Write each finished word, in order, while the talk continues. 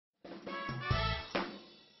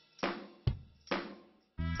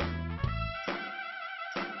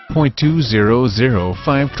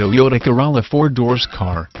2005 Toyota Corolla 4 doors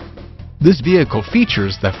car. This vehicle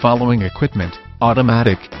features the following equipment: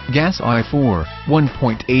 automatic, gas I4,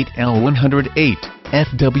 1.8 L108,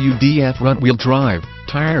 FWD front-wheel drive,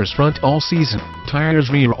 tires front all-season, tires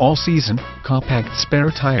rear all-season, compact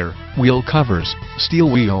spare tire, wheel covers,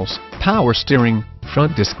 steel wheels, power steering,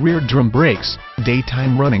 front disc rear drum brakes,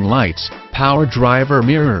 daytime running lights, power driver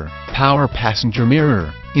mirror, power passenger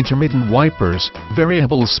mirror, intermittent wipers,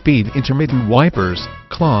 variable speed intermittent wipers,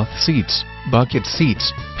 cloth seats, bucket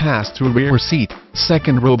seats, pass-through rear seat,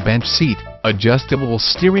 second row bench seat, adjustable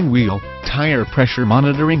steering wheel, tire pressure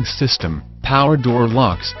monitoring system, power door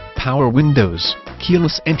locks, power windows,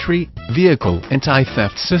 keyless entry, vehicle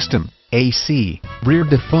anti-theft system, AC, rear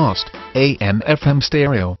defrost, AM/FM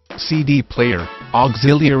stereo, CD player,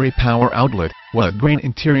 auxiliary power outlet, Waukegan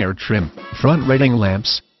interior trim, front reading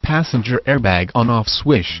lamps, passenger airbag on-off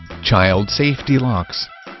switch, child safety locks.